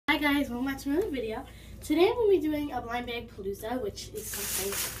guys, welcome back to another video. Today I'm going to be doing a blind bag palooza, which is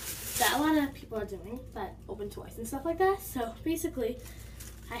something that a lot of people are doing, that open toys and stuff like that. So basically,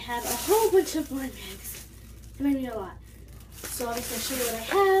 I have a whole bunch of blind bags, and I need a lot. So I'm just going to show you what I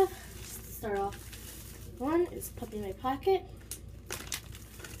have. Just to start off, one is Puppy in My Pocket.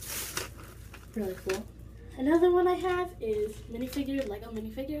 Really cool. Another one I have is Lego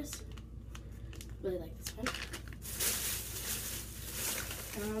minifigures. Really like this one.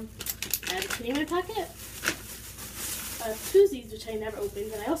 I have a Kitty in My Pocket. Two of these, which I never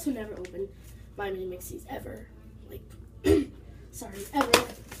opened, and I also never opened My Mini Mixies ever. Ever.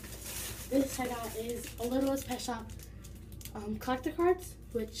 This I got is a Littlest Pet Shop collector cards,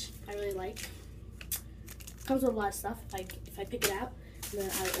 which I really like. It comes with a lot of stuff. If I pick it out, then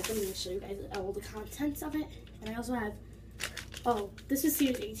I open it and show you guys all the contents of it. And I also have, this is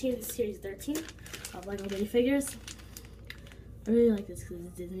Series 18, this is Series 13 of Lego minifigures. I really like this because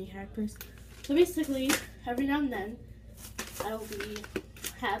it's Disney characters. So basically, every now and then, I will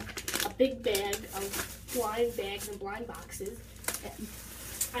have a big bag of blind bags and blind boxes, and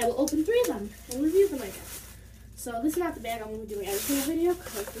I will open 3 of them and review them, I guess. So this is not the bag I'm going to be doing every single video,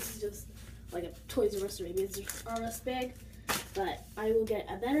 because this is just like a Toys R Us or maybe it's R Us bag. But I will get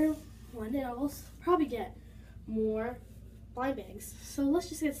a better one, and I'll probably get more blind bags. So let's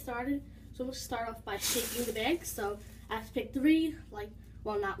just get started. So we'll start off by shaking the bag. So I have to pick 3,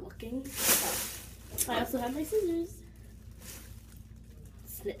 while not looking. So I also have my scissors.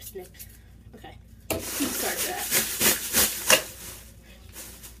 Snip, snip. Okay, let's start that.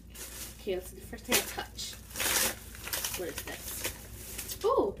 Okay, let's do the first thing I touch. What is this?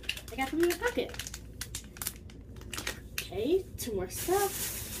 Oh, I got them in my pocket. Okay, 2 more stuff.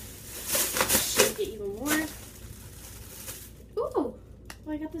 Shake it even more. Ooh,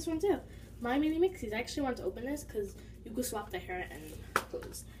 I got this one too. My Mini Mixies. I actually want to open this because you can swap the hair and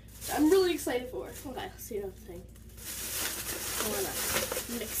clothes. So I'm really excited for it. Okay, let's see another thing. I want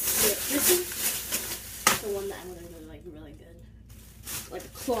to mix it. This is the one that I'm going to like really good. Like a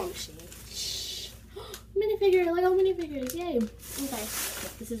claw machine. Shh. Minifigure, Lego minifigures, yay. Okay,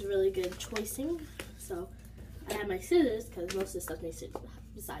 this is really good choicing. So I have my scissors because most of the stuff makes it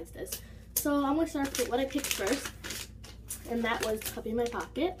besides this. So I'm going to start with what I picked first. And that was Puppy in My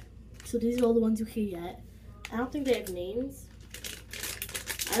Pocket. So these are all the ones you can get. I don't think they have names.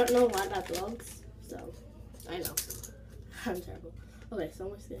 I don't know a lot about dogs, so I know. I'm terrible. Okay, so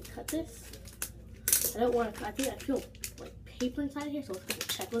I'm just gonna cut this. I don't want to. I feel like paper inside here, so let's put the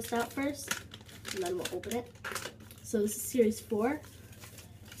checklist out first, and then we'll open it. So this is Series 4,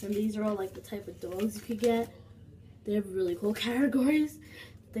 and these are all like the type of dogs you could get. They have really cool categories.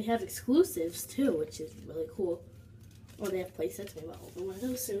 They have exclusives too, which is really cool. Or they have playsets. Maybe I'll open one of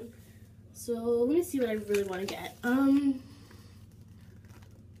those soon. So let me see what I really want to get. I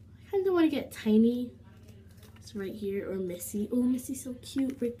kind of want to get Tiny. It's right here, or Missy. Oh, Missy's so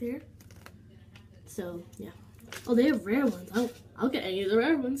cute right there. So yeah. Oh, they have rare ones. I'll get any of the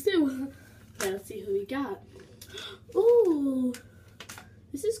rare ones too. Okay, let's see who we got. Ooh,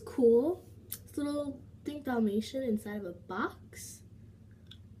 this is cool. This little Pink Dalmatian inside of a box.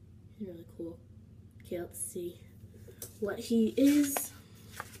 He's really cool. Okay, let's see what he is.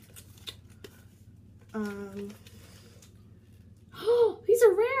 Oh, he's a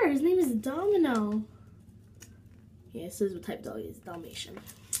rare. His name is Domino. Yeah, so this is what type of dog he is, Dalmatian.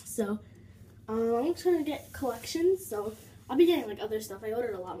 So, I'm trying to get collections. So, I'll be getting like other stuff. I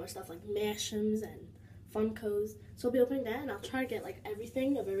ordered a lot more stuff like Mashems and Funkos. So I'll be opening that, and I'll try to get like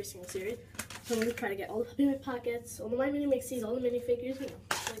everything of every single series. So I'm gonna try to get all the Puppy in My Pockets, all the My Mini Mixies, all the minifigures,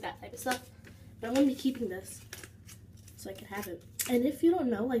 like that type of stuff. But I'm gonna be keeping this so I can have it. And if you don't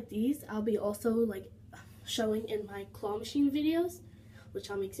know, like these, I'll be also like showing in my claw machine videos, which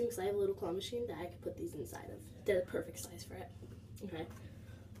I'll make soon because I have a little claw machine that I can put these inside of. They're the perfect size for it. Okay.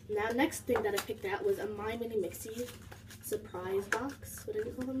 Now, next thing that I picked out was a My Mini Mixie surprise box. What do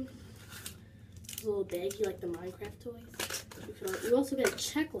you call them? A little baggie like the Minecraft toys. You also get a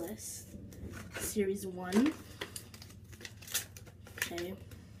checklist, Series 1. Okay.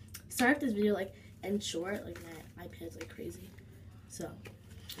 Start this video like and short, like my iPad's like crazy. So,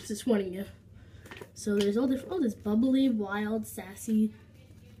 just warning you. So there's all different, this bubbly, wild, sassy,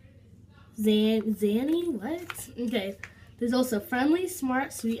 Zanny, what? Okay, there's also friendly,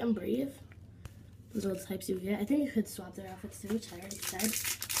 smart, sweet, and brave. Those are the types you get. I think you could swap their outfits too, which I already said.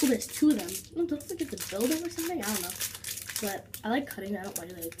 Oh, there's 2 of them. Oh, don't forget to build them or something, I don't know. But I like cutting, I don't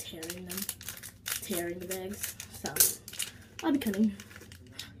like tearing the bags. So, I'll be cutting.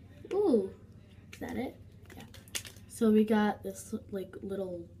 Ooh, is that it? Yeah. So we got this like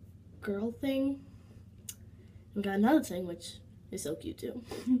little girl thing. We got another thing, which It's so cute too.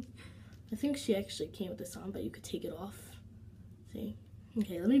 I think she actually came with this on, but you could take it off. See?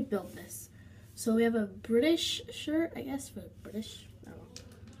 Okay, let me build this. So we have a British shirt, I guess, for British. I don't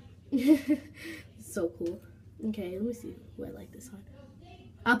know. It's so cool. Okay, let me see who I like this on.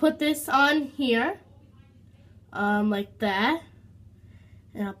 I'll put this on here, like that.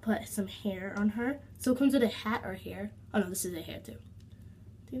 And I'll put some hair on her. So it comes with a hat or hair. Oh no, this is a hair too.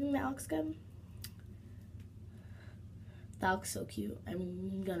 Do you think that looks good? That looks so cute.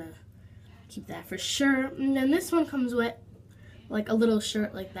 I'm gonna keep that for sure. And then this one comes with like a little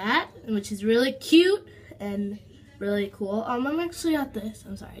shirt like that, which is really cute and really cool. I'm actually got this.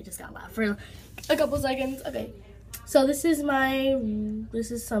 I'm sorry, I just got loud for a couple seconds. Okay, so this is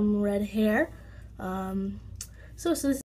some red hair. So this